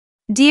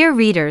Dear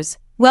readers,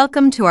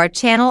 welcome to our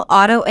channel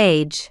Auto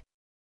Age.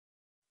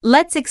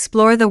 Let's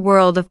explore the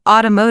world of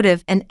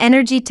automotive and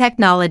energy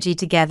technology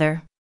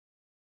together.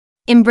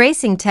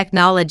 Embracing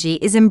technology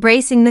is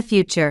embracing the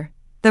future.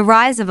 The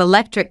rise of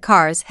electric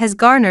cars has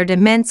garnered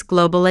immense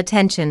global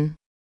attention.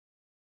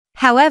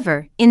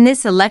 However, in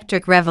this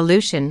electric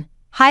revolution,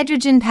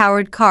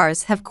 hydrogen-powered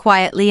cars have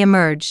quietly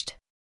emerged.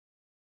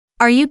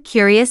 Are you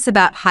curious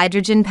about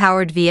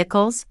hydrogen-powered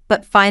vehicles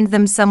but find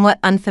them somewhat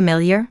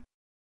unfamiliar?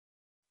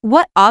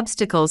 What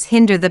obstacles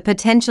hinder the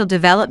potential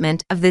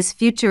development of this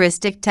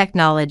futuristic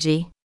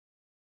technology?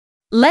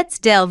 Let's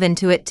delve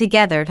into it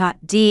together.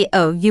 Do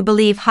you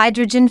believe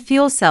hydrogen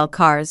fuel cell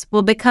cars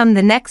will become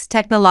the next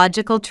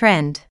technological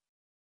trend?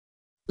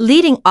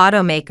 Leading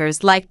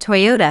automakers like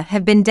Toyota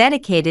have been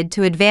dedicated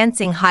to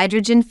advancing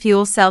hydrogen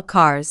fuel cell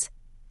cars,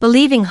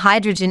 believing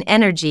hydrogen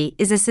energy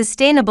is a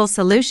sustainable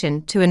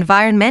solution to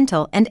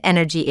environmental and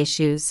energy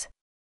issues.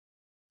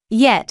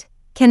 Yet,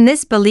 can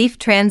this belief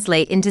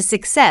translate into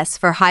success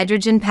for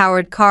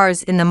hydrogen-powered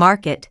cars in the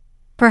market?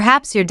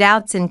 Perhaps your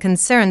doubts and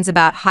concerns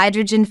about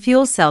hydrogen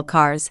fuel cell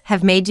cars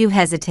have made you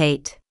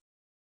hesitate.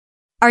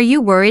 Are you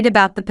worried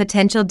about the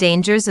potential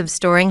dangers of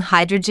storing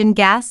hydrogen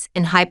gas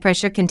in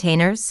high-pressure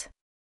containers?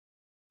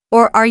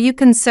 Or are you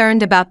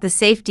concerned about the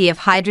safety of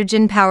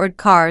hydrogen-powered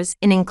cars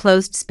in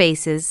enclosed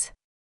spaces?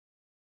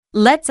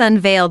 Let's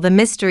unveil the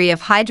mystery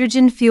of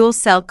hydrogen fuel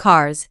cell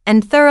cars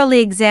and thoroughly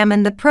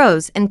examine the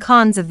pros and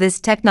cons of this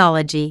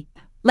technology.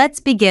 Let's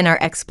begin our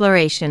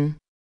exploration.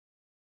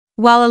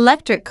 While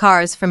electric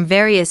cars from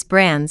various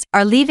brands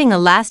are leaving a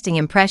lasting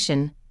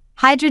impression,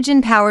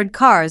 hydrogen-powered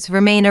cars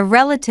remain a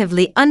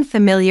relatively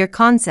unfamiliar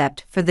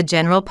concept for the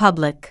general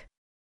public.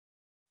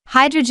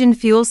 Hydrogen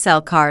fuel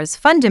cell cars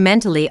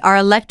fundamentally are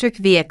electric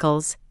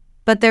vehicles,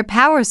 but their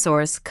power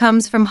source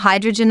comes from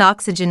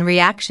hydrogen-oxygen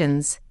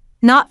reactions,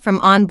 not from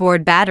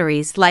onboard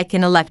batteries like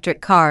in electric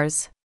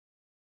cars.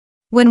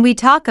 When we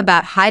talk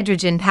about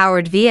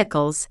hydrogen-powered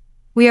vehicles,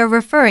 we are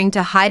referring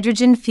to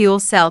hydrogen fuel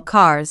cell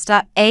cars.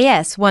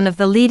 As one of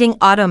the leading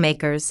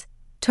automakers,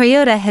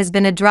 Toyota has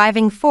been a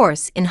driving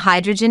force in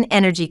hydrogen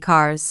energy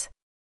cars.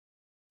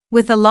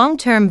 With a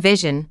long-term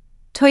vision,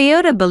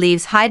 Toyota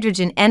believes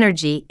hydrogen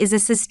energy is a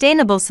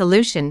sustainable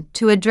solution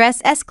to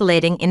address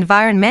escalating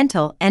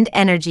environmental and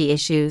energy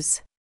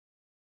issues.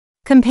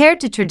 Compared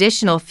to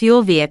traditional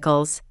fuel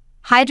vehicles,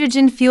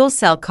 hydrogen fuel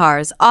cell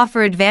cars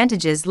offer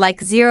advantages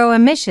like zero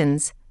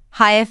emissions,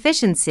 high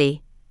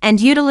efficiency,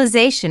 and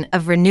utilization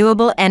of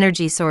renewable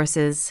energy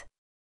sources.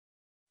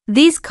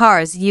 These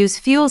cars use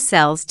fuel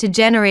cells to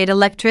generate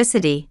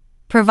electricity,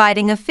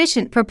 providing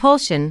efficient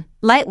propulsion,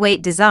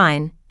 lightweight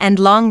design, and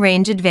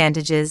long-range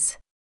advantages.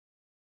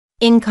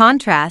 In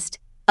contrast,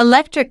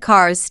 electric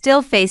cars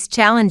still face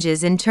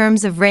challenges in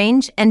terms of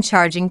range and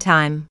charging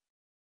time.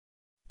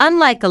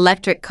 Unlike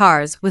electric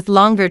cars with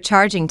longer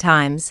charging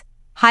times,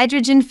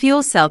 hydrogen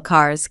fuel cell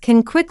cars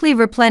can quickly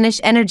replenish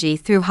energy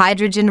through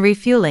hydrogen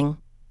refueling,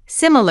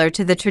 similar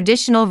to the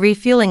traditional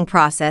refueling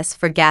process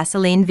for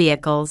gasoline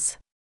vehicles.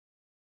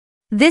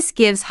 This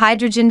gives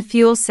hydrogen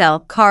fuel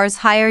cell cars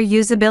higher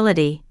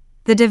usability.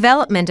 The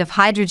development of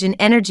hydrogen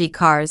energy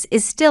cars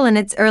is still in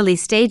its early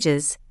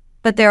stages,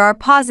 but there are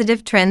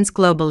positive trends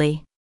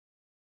globally.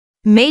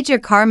 Major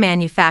car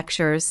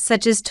manufacturers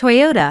such as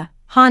Toyota,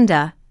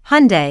 Honda,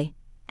 Hyundai,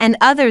 and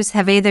others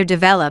have either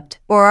developed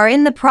or are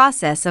in the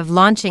process of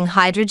launching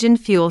hydrogen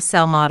fuel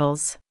cell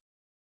models.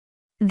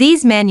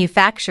 These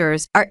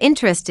manufacturers are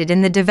interested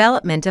in the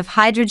development of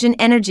hydrogen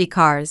energy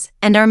cars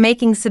and are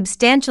making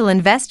substantial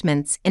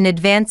investments in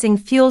advancing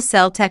fuel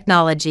cell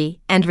technology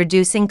and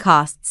reducing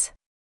costs.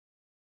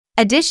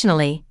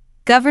 Additionally,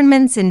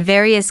 governments in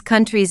various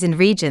countries and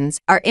regions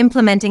are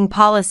implementing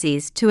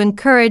policies to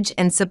encourage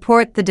and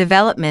support the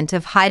development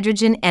of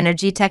hydrogen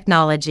energy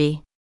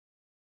technology.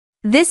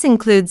 This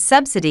includes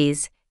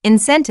subsidies,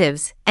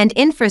 incentives, and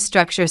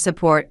infrastructure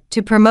support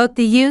to promote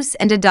the use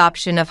and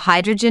adoption of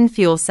hydrogen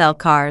fuel cell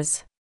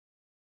cars.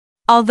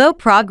 Although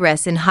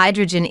progress in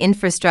hydrogen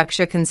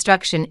infrastructure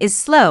construction is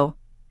slow,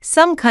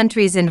 some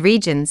countries and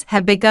regions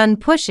have begun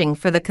pushing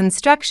for the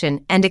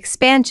construction and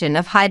expansion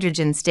of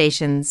hydrogen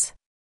stations.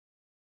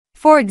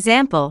 For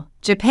example,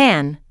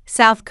 Japan,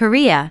 South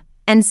Korea,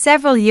 and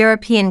several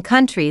European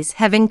countries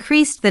have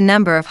increased the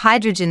number of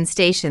hydrogen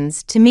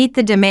stations to meet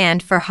the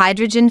demand for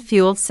hydrogen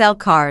fuel cell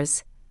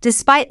cars.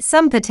 Despite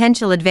some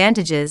potential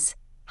advantages,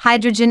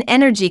 hydrogen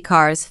energy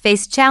cars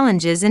face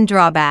challenges and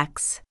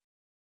drawbacks.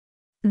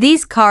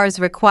 These cars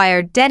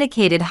require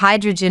dedicated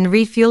hydrogen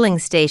refueling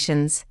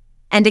stations,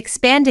 and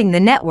expanding the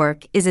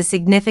network is a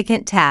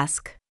significant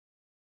task.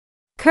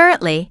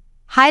 Currently,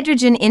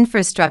 hydrogen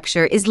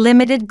infrastructure is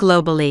limited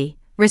globally,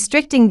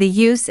 restricting the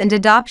use and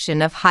adoption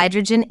of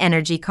hydrogen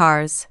energy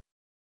cars.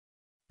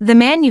 The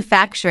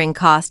manufacturing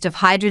cost of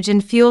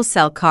hydrogen fuel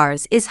cell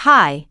cars is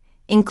high,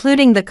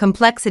 including the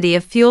complexity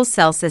of fuel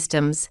cell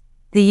systems,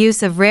 the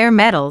use of rare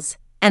metals,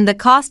 and the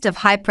cost of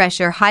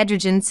high-pressure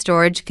hydrogen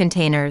storage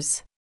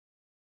containers.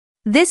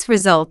 This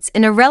results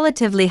in a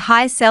relatively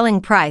high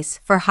selling price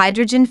for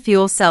hydrogen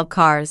fuel cell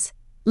cars,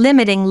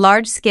 limiting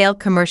large-scale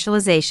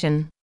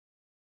commercialization.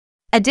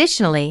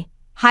 Additionally,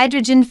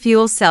 hydrogen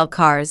fuel cell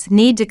cars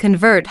need to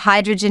convert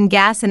hydrogen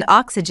gas and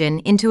oxygen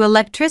into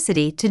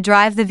electricity to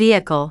drive the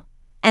vehicle,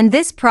 and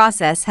this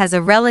process has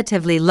a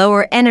relatively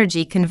lower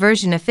energy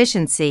conversion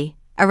efficiency,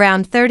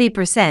 around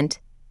 30%,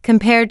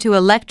 compared to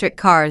electric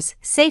cars.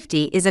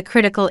 Safety is a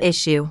critical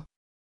issue.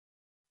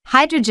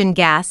 Hydrogen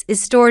gas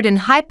is stored in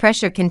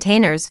high-pressure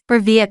containers for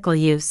vehicle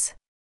use.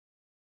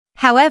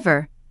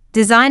 However,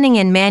 designing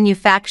and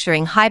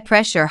manufacturing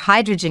high-pressure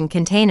hydrogen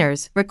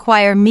containers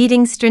require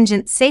meeting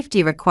stringent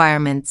safety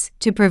requirements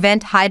to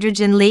prevent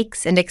hydrogen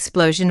leaks and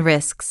explosion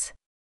risks.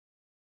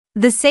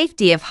 The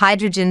safety of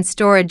hydrogen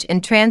storage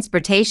and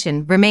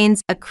transportation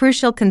remains a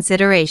crucial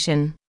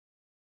consideration.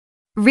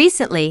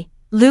 Recently,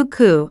 Lu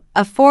Ku,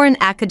 a foreign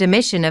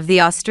academician of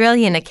the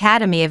Australian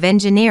Academy of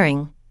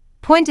Engineering,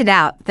 pointed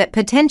out that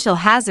potential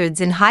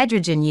hazards in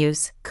hydrogen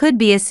use could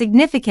be a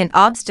significant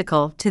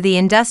obstacle to the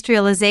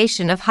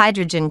industrialization of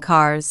hydrogen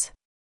cars.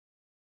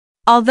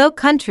 Although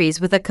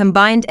countries with a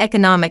combined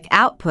economic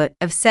output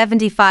of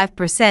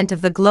 75%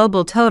 of the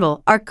global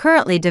total are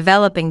currently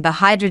developing the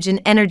hydrogen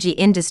energy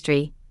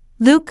industry,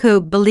 Lu Ku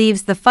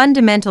believes the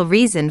fundamental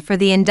reason for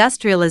the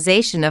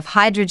industrialization of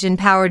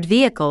hydrogen-powered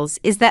vehicles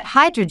is that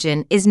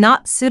hydrogen is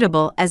not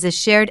suitable as a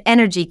shared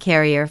energy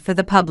carrier for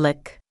the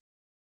public.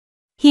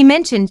 He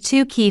mentioned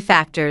two key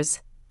factors: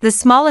 the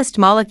smallest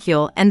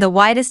molecule and the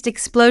widest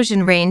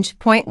explosion range.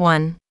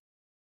 1.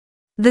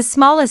 The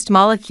smallest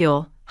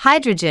molecule,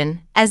 hydrogen,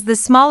 as the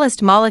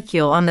smallest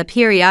molecule on the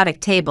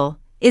periodic table,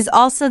 is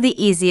also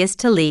the easiest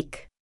to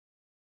leak.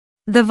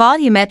 The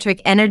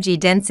volumetric energy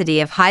density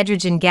of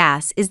hydrogen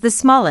gas is the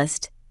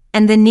smallest,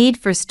 and the need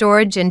for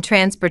storage and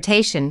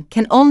transportation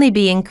can only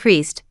be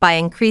increased by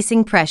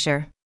increasing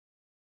pressure.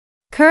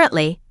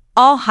 Currently,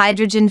 all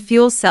hydrogen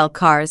fuel cell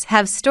cars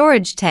have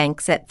storage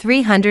tanks at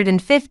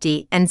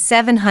 350 and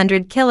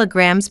 700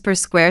 kilograms per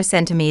square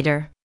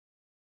centimeter.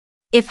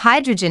 If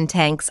hydrogen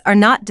tanks are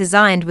not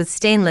designed with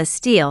stainless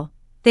steel,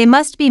 they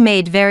must be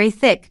made very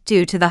thick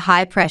due to the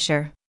high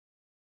pressure.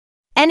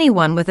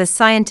 Anyone with a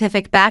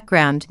scientific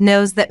background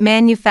knows that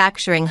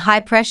manufacturing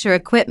high-pressure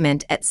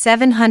equipment at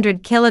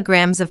 700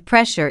 kilograms of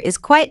pressure is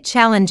quite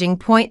challenging.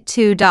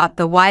 2.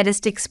 The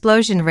widest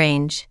explosion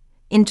range.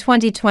 In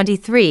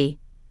 2023,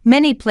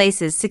 many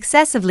places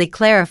successively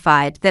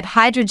clarified that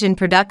hydrogen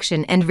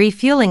production and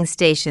refueling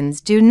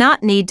stations do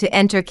not need to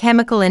enter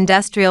chemical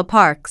industrial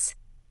parks,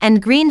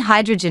 and green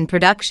hydrogen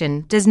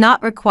production does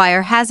not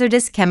require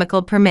hazardous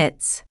chemical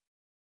permits.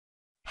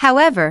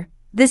 However,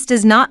 this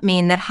does not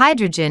mean that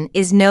hydrogen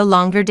is no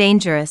longer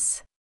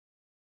dangerous.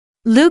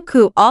 Lu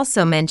Ku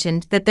also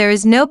mentioned that there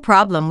is no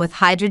problem with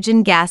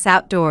hydrogen gas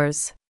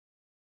outdoors.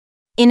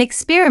 In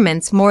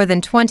experiments more than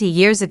 20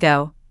 years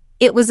ago,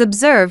 it was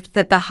observed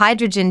that the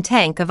hydrogen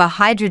tank of a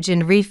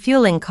hydrogen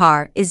refueling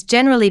car is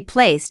generally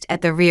placed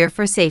at the rear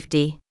for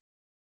safety.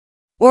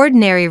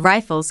 Ordinary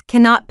rifles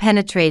cannot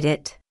penetrate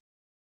it.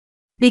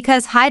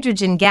 Because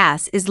hydrogen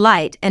gas is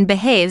light and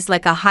behaves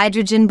like a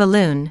hydrogen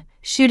balloon,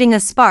 shooting a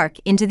spark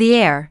into the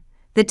air,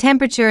 the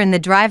temperature in the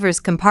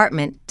driver's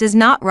compartment does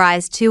not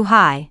rise too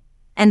high,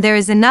 and there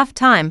is enough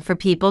time for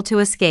people to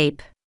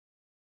escape.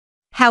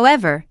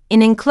 However,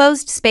 in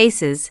enclosed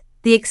spaces,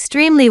 the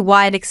extremely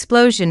wide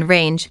explosion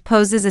range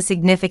poses a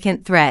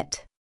significant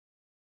threat.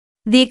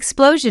 The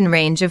explosion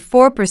range of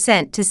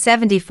 4% to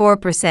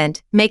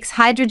 74% makes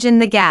hydrogen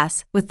the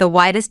gas with the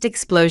widest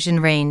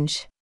explosion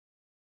range.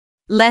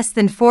 Less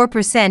than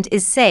 4%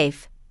 is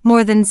safe.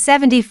 More than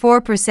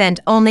 74%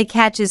 only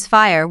catches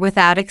fire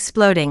without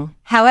exploding.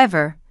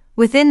 However,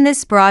 within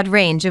this broad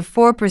range of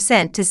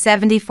 4% to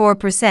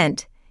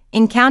 74%,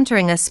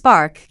 encountering a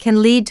spark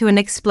can lead to an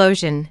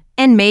explosion,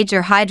 and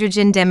major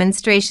hydrogen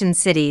demonstration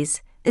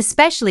cities,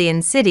 especially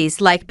in cities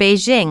like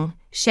Beijing,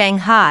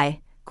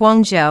 Shanghai,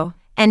 Guangzhou,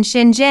 and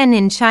Shenzhen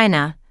in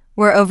China,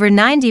 where over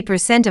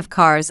 90% of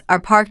cars are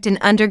parked in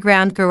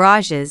underground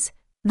garages,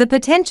 the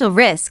potential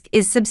risk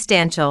is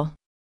substantial.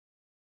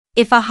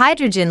 If a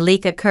hydrogen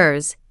leak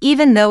occurs,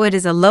 even though it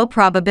is a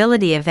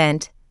low-probability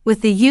event,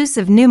 with the use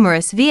of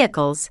numerous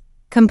vehicles,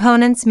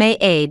 components may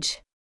age.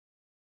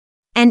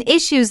 And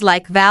issues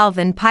like valve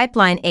and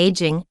pipeline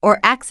aging or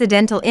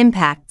accidental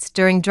impacts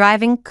during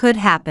driving could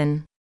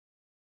happen.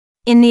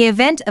 In the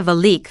event of a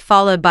leak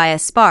followed by a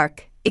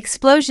spark,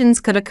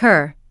 explosions could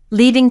occur,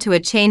 leading to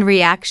a chain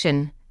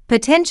reaction,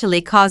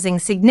 potentially causing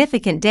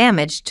significant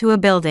damage to a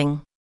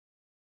building.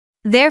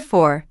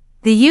 Therefore,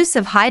 the use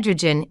of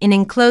hydrogen in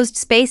enclosed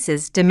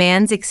spaces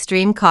demands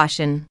extreme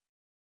caution.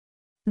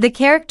 The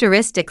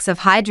characteristics of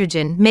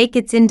hydrogen make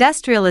its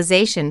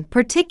industrialization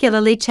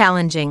particularly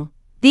challenging.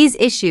 These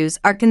issues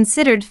are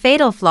considered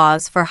fatal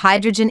flaws for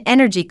hydrogen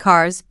energy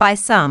cars by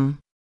some.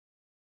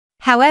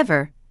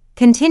 However,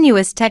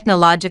 continuous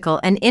technological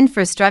and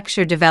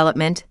infrastructure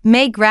development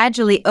may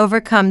gradually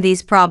overcome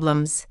these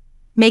problems,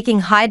 making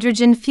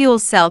hydrogen fuel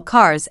cell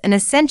cars an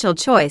essential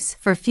choice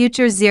for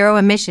future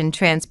zero-emission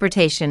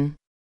transportation.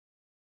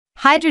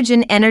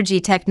 Hydrogen energy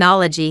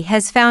technology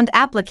has found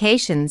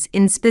applications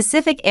in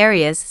specific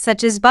areas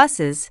such as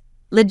buses,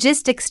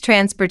 logistics,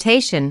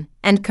 transportation,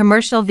 and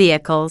commercial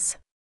vehicles.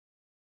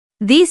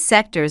 These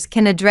sectors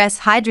can address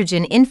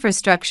hydrogen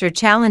infrastructure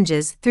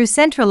challenges through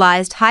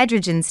centralized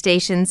hydrogen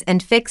stations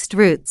and fixed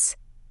routes,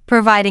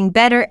 providing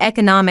better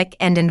economic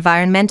and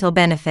environmental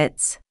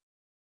benefits.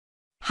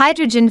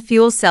 Hydrogen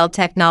fuel cell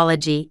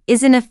technology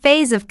is in a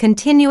phase of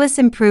continuous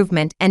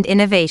improvement and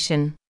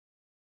innovation.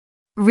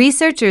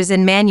 Researchers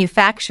and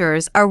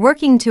manufacturers are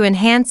working to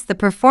enhance the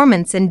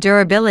performance and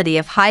durability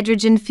of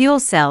hydrogen fuel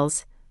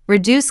cells,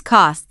 reduce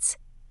costs,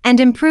 and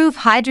improve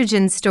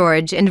hydrogen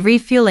storage and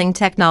refueling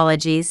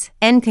technologies.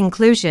 In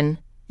conclusion,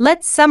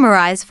 let's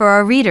summarize for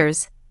our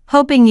readers,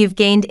 hoping you've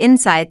gained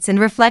insights and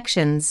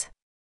reflections.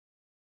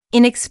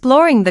 In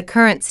exploring the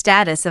current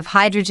status of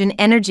hydrogen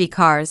energy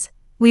cars,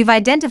 we've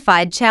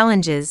identified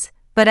challenges,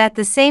 but at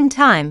the same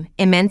time,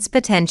 immense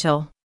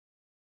potential.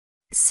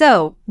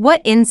 So,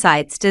 what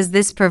insights does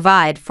this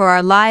provide for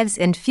our lives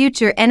and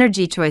future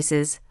energy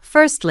choices?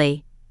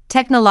 Firstly,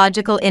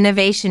 technological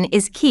innovation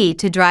is key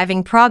to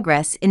driving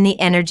progress in the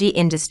energy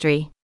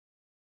industry.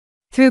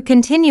 Through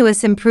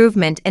continuous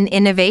improvement and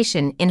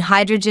innovation in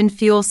hydrogen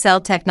fuel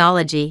cell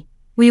technology,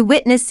 we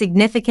witness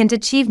significant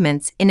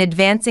achievements in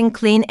advancing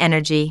clean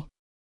energy.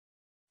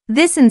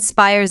 This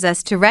inspires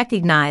us to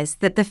recognize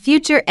that the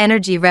future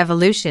energy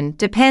revolution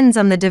depends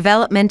on the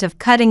development of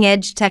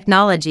cutting-edge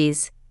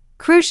technologies,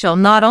 crucial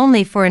not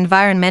only for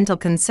environmental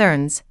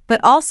concerns, but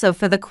also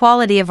for the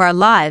quality of our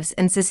lives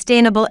and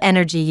sustainable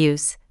energy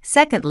use.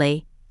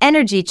 Secondly,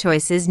 energy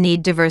choices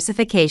need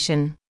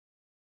diversification.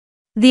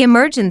 The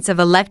emergence of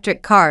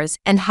electric cars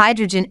and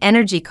hydrogen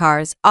energy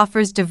cars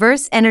offers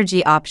diverse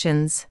energy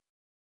options.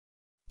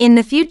 In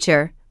the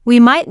future, we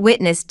might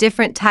witness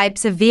different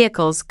types of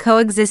vehicles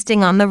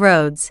coexisting on the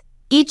roads,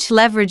 each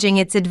leveraging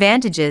its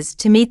advantages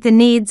to meet the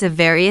needs of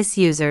various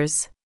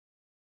users.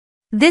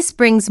 This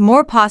brings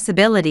more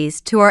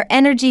possibilities to our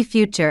energy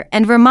future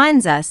and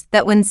reminds us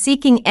that when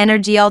seeking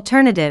energy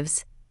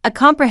alternatives, a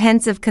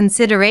comprehensive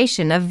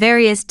consideration of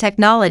various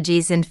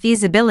technologies and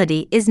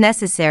feasibility is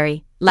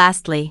necessary.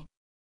 Lastly,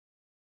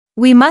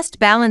 we must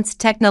balance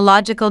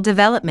technological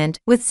development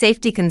with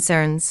safety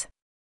concerns.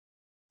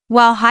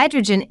 While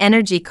hydrogen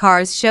energy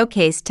cars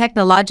showcase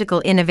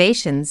technological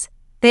innovations,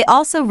 they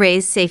also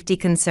raise safety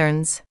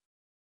concerns.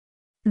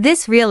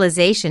 This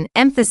realization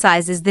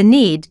emphasizes the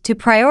need to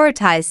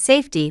prioritize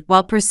safety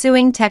while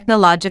pursuing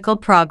technological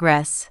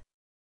progress.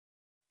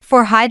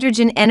 For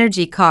hydrogen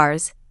energy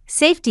cars,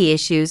 safety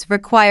issues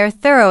require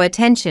thorough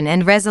attention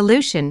and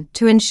resolution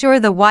to ensure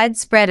the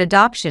widespread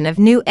adoption of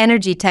new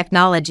energy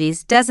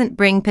technologies doesn't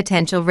bring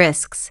potential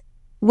risks.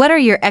 What are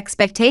your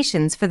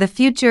expectations for the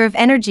future of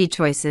energy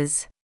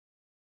choices?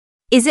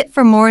 Is it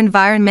for more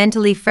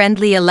environmentally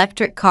friendly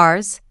electric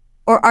cars,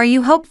 or are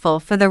you hopeful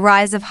for the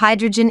rise of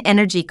hydrogen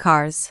energy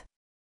cars?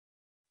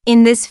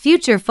 In this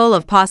future full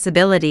of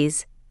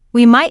possibilities,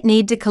 we might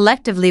need to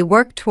collectively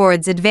work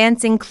towards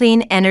advancing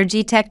clean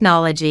energy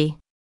technology.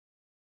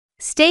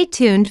 Stay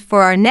tuned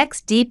for our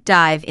next deep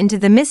dive into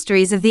the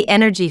mysteries of the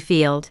energy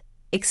field,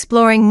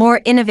 exploring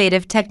more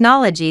innovative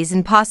technologies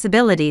and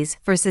possibilities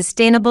for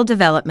sustainable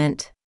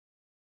development.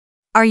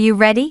 Are you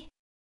ready?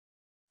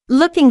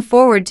 Looking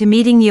forward to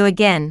meeting you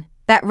again.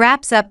 That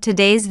wraps up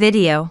today's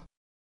video.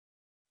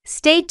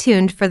 Stay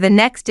tuned for the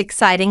next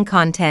exciting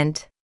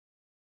content.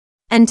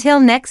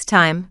 Until next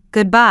time,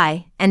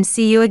 goodbye and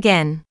see you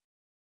again.